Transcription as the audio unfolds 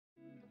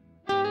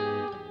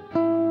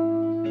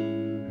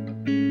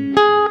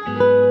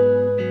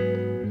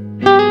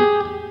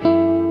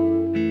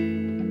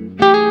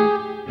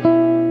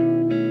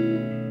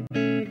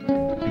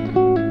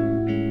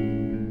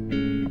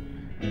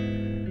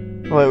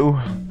Hello,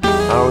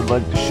 I would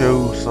like to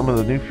show some of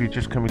the new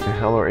features coming to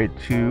Howler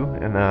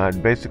 8.2, and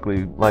I'd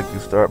basically like to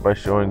start by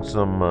showing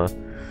some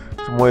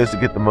ways to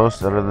get the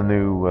most out of the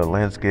new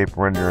landscape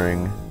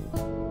rendering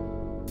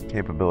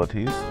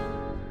capabilities.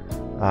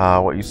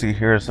 What you see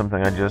here is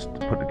something I just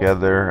put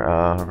together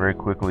very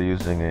quickly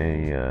using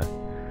a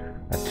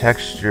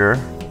texture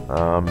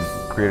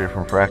created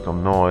from fractal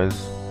noise.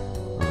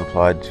 It was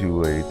applied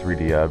to a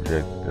 3D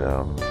object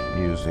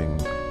using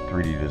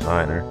 3D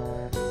Designer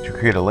to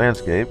create a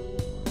landscape.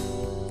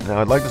 Now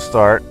I'd like to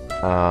start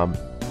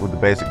with the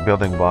basic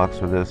building blocks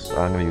for this.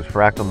 I'm going to use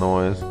fractal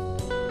noise,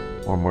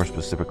 or more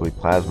specifically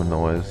plasma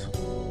noise.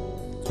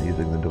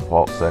 Using the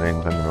default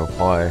settings, I'm going to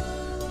apply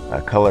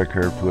a color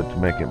curve to it to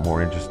make it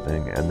more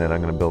interesting, and then I'm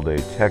going to build a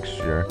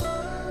texture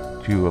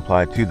to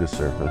apply to the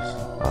surface.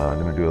 I'm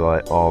going to do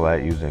all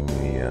that using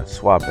the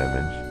swap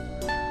image.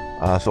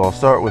 So I'll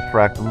start with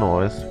fractal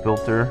noise,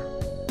 filter,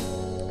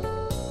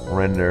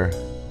 render,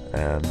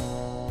 and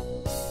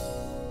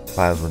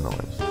plasma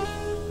noise.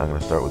 I'm going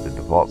to start with the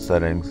default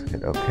settings,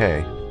 hit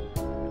OK.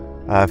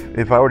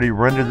 If I were to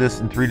render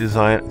this in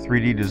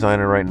 3D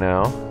Designer right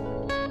now,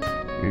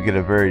 you get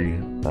a very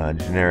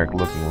generic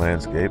looking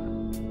landscape.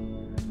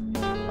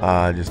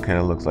 It just kind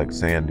of looks like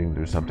sand dunes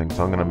or something,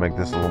 so I'm going to make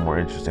this a little more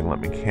interesting. Let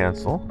me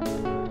cancel.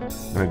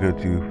 I'm going to go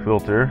to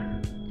Filter,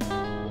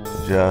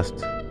 Adjust,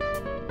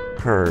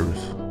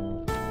 Curves,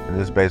 and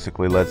this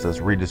basically lets us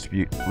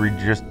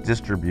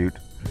redistribute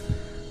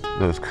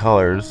those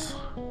colors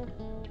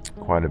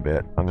quite a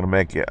bit. I'm going to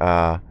make it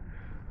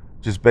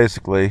just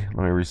basically,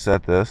 let me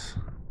reset this.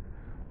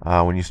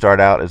 When you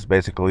start out, it's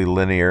basically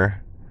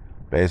linear.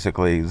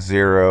 Basically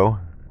 0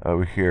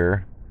 over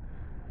here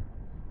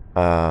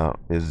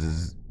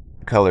is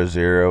color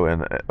 0,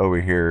 and over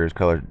here is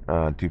color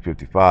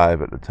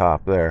 255 at the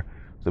top there.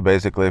 So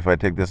basically, if I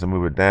take this and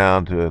move it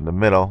down to the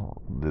middle,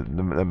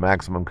 the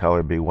maximum color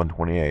would be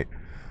 128.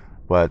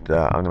 But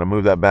I'm going to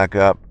move that back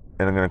up,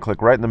 and I'm going to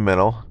click right in the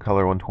middle,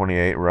 color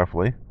 128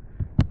 roughly.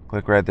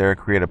 Click right there,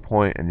 create a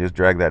point, and just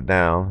drag that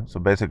down. So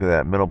basically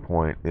that middle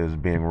point is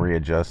being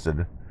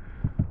readjusted.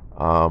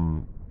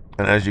 And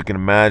as you can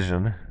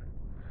imagine,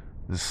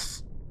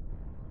 this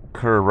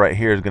curve right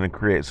here is going to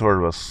create sort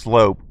of a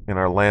slope in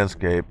our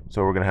landscape.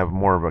 So we're going to have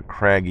more of a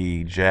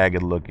craggy,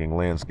 jagged looking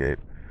landscape.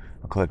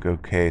 I'll click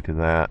OK to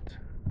that.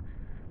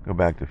 Go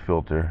back to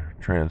Filter,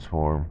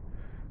 Transform,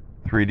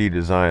 3D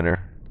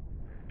Designer.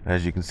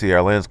 As you can see,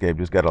 our landscape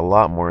just got a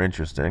lot more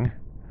interesting.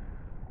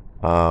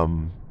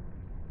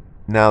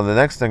 Now the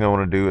next thing I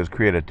want to do is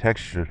create a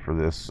texture for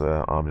this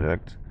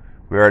object.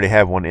 We already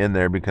have one in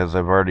there because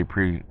I've already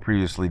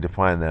previously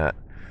defined that.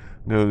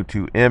 Go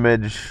to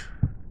Image,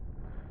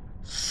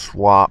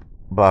 Swap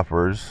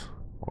Buffers,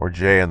 or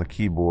J on the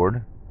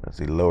keyboard. That's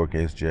the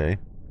lowercase j.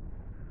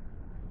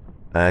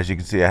 As you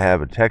can see, I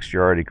have a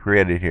texture already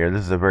created here.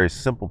 This is a very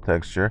simple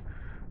texture.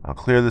 I'll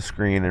clear the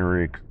screen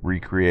and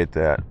recreate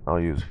that. I'll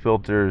use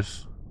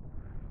filters,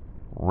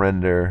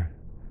 render,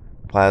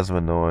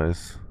 plasma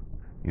noise.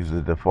 Use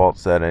the default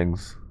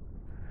settings,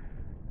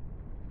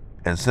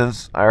 and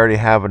since I already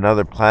have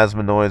another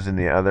plasma noise in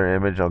the other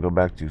image, I'll go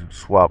back to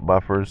swap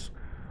buffers.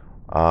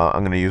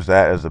 I'm going to use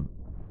that as a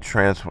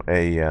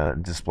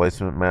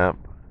displacement map.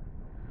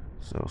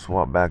 So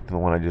swap back to the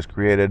one I just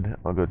created.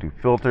 I'll go to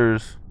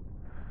filters,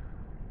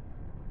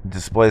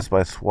 displace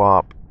by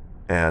swap,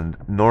 and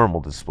normal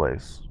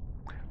displace.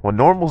 What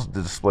normal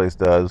displace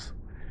does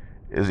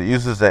is it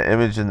uses that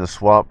image in the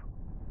swap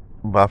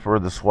buffer,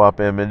 the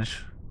swap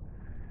image,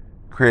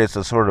 creates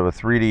a sort of a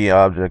 3D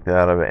object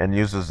out of it, and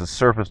uses the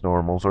surface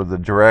normals, or the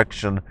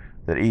direction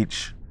that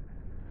each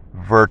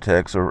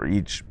vertex or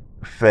each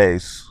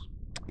face,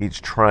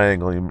 each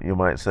triangle you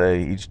might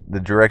say, the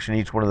direction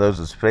each one of those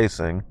is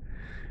facing,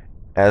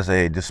 as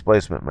a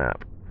displacement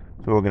map.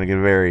 So we're going to get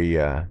a very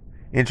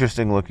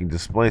interesting looking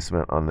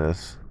displacement on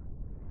this,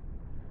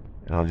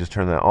 and I'll just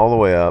turn that all the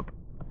way up.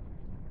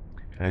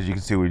 As you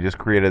can see, we just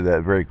created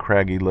that very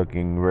craggy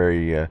looking,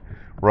 very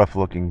rough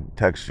looking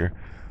texture.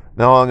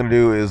 Now all I'm going to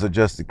do is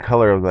adjust the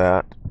color of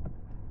that.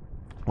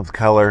 With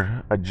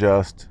color,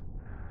 adjust,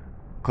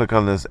 click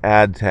on this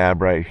add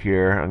tab right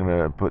here. I'm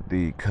going to put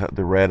the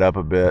red up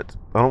a bit.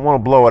 I don't want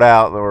to blow it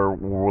out, or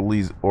we'll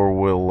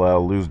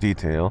lose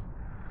detail.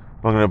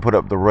 I'm going to put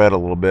up the red a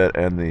little bit,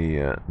 and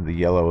the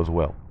yellow as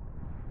well.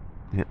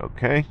 Hit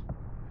OK.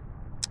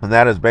 And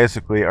that is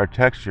basically our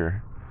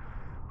texture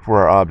for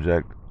our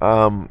object.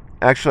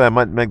 Actually, I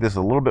might make this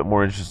a little bit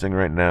more interesting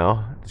right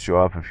now to show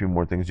off a few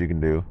more things you can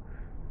do.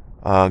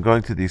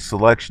 Going to the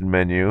selection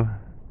menu,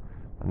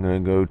 I'm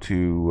going to go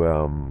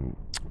to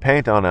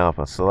Paint on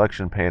Alpha,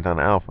 Selection Paint on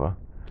Alpha.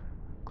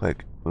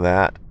 Click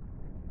that.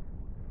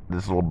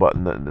 This little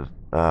button,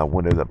 that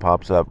window that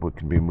pops up,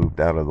 can be moved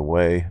out of the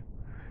way.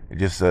 It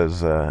just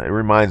says, it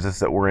reminds us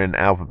that we're in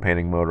alpha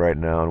painting mode right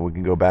now, and we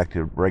can go back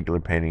to regular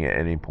painting at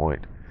any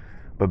point.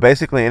 But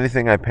basically,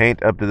 anything I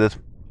paint up to this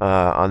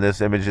on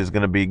this image is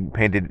going to be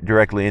painted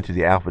directly into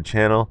the alpha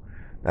channel.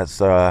 That's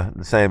the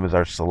same as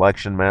our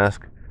selection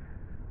mask.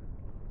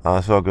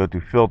 So I'll go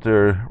to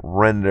Filter,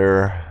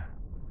 Render.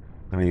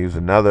 I'm going to use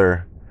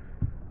another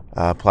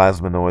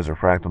plasma noise or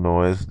fractal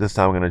noise. This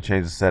time I'm going to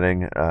change the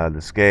setting,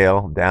 the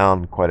scale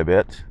down quite a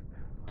bit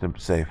to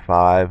say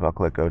 5. I'll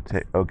click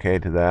OK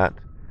to that,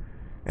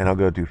 and I'll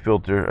go to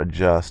filter,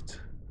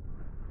 adjust,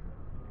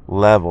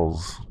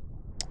 levels,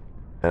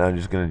 and I'm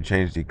just going to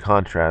change the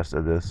contrast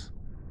of this.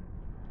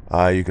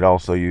 You could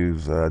also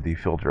use the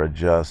filter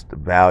adjust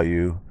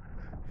value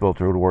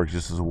filter, would work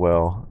just as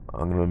well.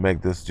 I'm going to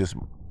make this just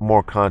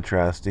more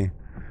contrasty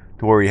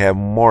to where you have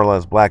more or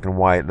less black and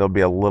white. There'll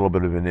be a little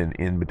bit of an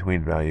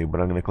in-between value,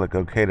 but I'm going to click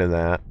OK to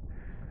that.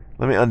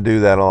 Let me undo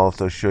that. I'll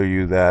also show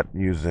you that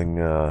using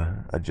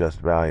adjust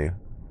value,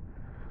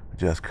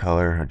 adjust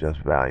color, adjust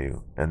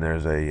value, and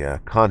there's a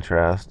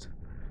contrast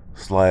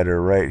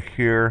slider right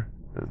here,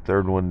 the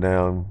third one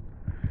down,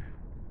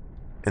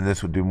 and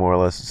this would do more or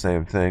less the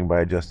same thing by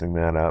adjusting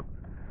that up,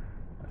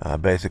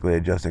 basically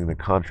adjusting the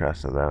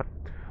contrast of that.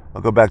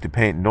 I'll go back to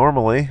paint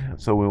normally,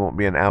 so we won't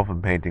be in alpha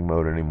painting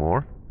mode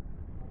anymore.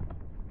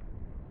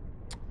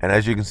 And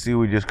as you can see,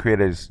 we just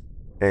created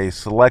a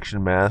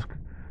selection mask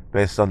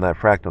based on that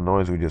fractal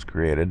noise we just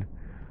created.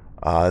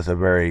 It's a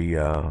very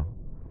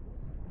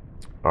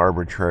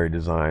arbitrary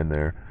design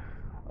there.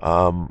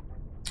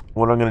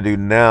 What I'm going to do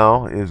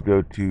now is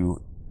go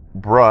to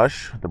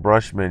brush, the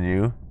brush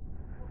menu,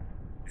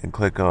 and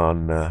click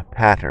on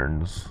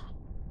patterns.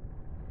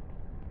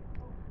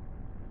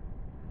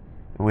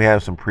 We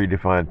have some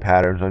predefined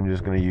patterns. I'm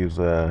just going to use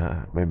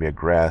maybe a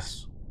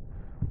grass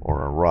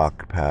or a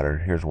rock pattern.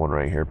 Here's one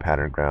right here,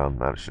 pattern ground.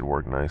 That should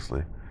work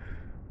nicely.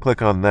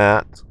 Click on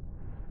that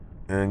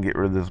and get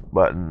rid of this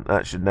button.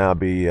 That should now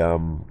be a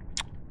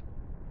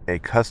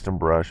custom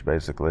brush,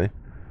 basically.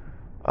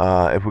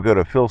 If we go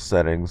to fill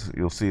settings,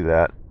 you'll see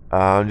that.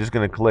 I'm just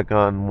going to click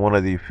on one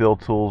of the fill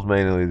tools,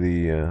 mainly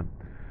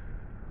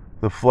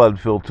the flood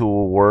fill tool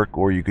will work,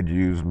 or you could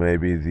use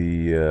maybe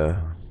the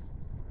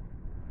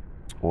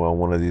well,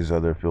 one of these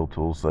other fill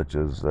tools, such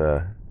as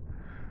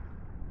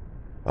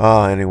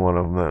any one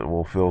of them that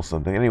will fill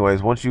something.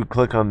 Anyways, once you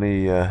click on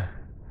the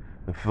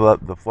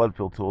flood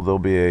fill tool, there'll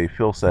be a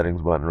fill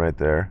settings button right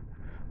there.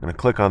 I'm going to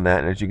click on that,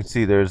 and as you can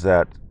see, there's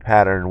that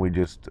pattern we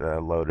just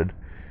loaded.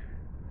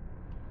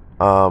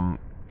 I'm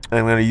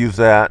going to use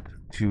that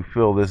to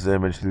fill this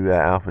image through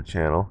that alpha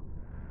channel.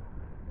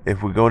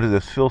 If we go into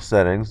this fill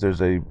settings,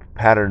 there's a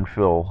pattern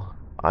fill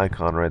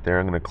icon right there.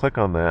 I'm going to click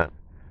on that.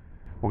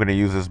 We're going to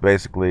use this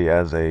basically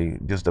as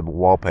just a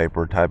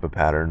wallpaper type of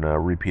pattern, a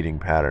repeating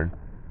pattern.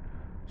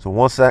 So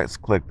once that's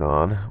clicked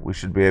on, we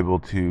should be able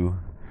to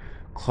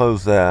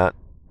close that.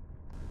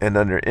 And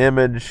under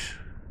image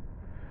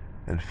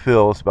and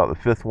fill, it's about the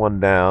 5th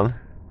one down,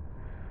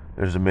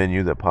 there's a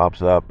menu that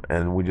pops up,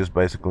 and we just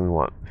basically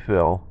want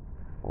fill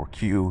or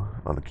Q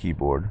on the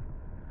keyboard.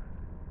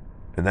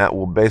 And that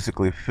will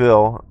basically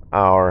fill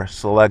our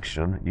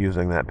selection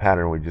using that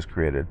pattern we just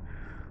created.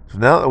 So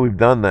now that we've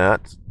done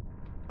that,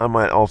 I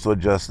might also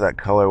adjust that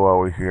color while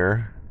we're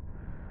here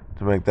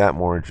to make that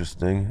more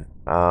interesting.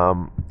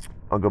 I'll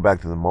go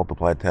back to the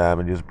multiply tab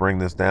and just bring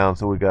this down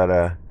so we got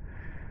a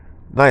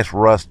nice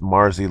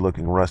Marsy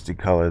looking rusty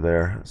color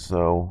there.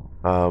 So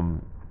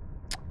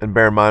and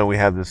bear in mind we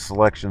have this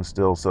selection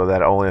still, so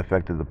that only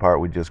affected the part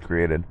we just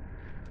created.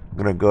 I'm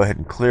going to go ahead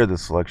and clear the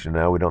selection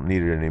now. We don't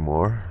need it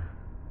anymore.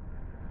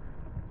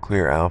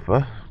 Clear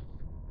alpha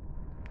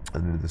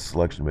under the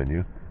selection menu.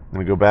 I'm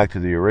going to go back to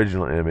the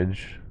original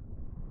image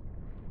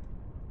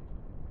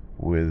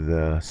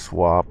with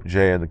swap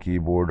J on the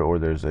keyboard, or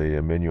there's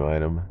a menu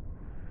item,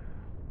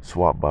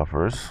 swap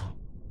buffers.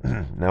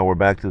 Now we're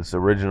back to this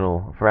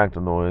original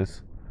fractal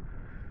noise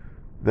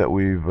that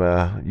we've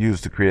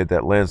used to create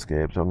that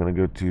landscape. So I'm going to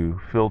go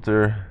to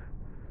filter,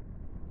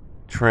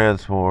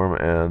 transform,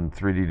 and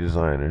 3D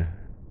designer.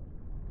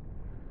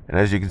 And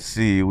as you can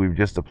see, we've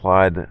just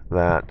applied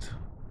that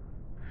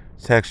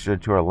texture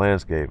to our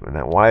landscape. And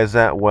why is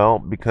that? Well,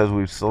 because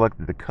we've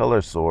selected the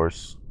color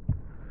source.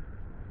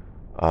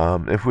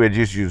 If we had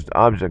just used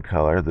object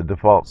color, the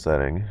default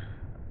setting,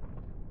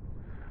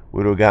 we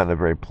would have gotten a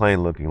very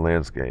plain looking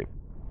landscape.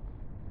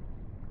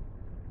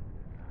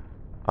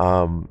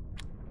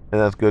 And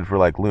that's good for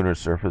like lunar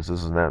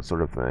surfaces and that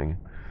sort of thing.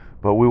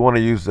 But we want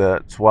to use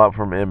that swap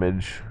from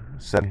image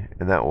setting,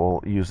 and that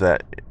will use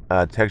that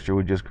texture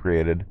we just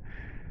created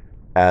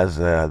as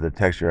the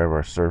texture of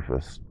our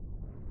surface.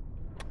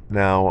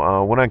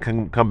 Now, when I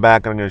come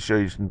back, I'm going to show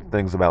you some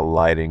things about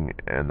lighting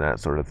and that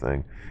sort of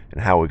thing,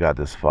 and how we got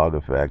this fog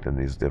effect and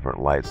these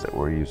different lights that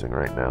we're using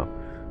right now.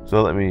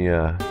 So let me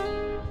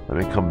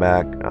come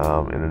back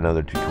in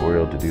another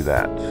tutorial to do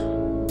that.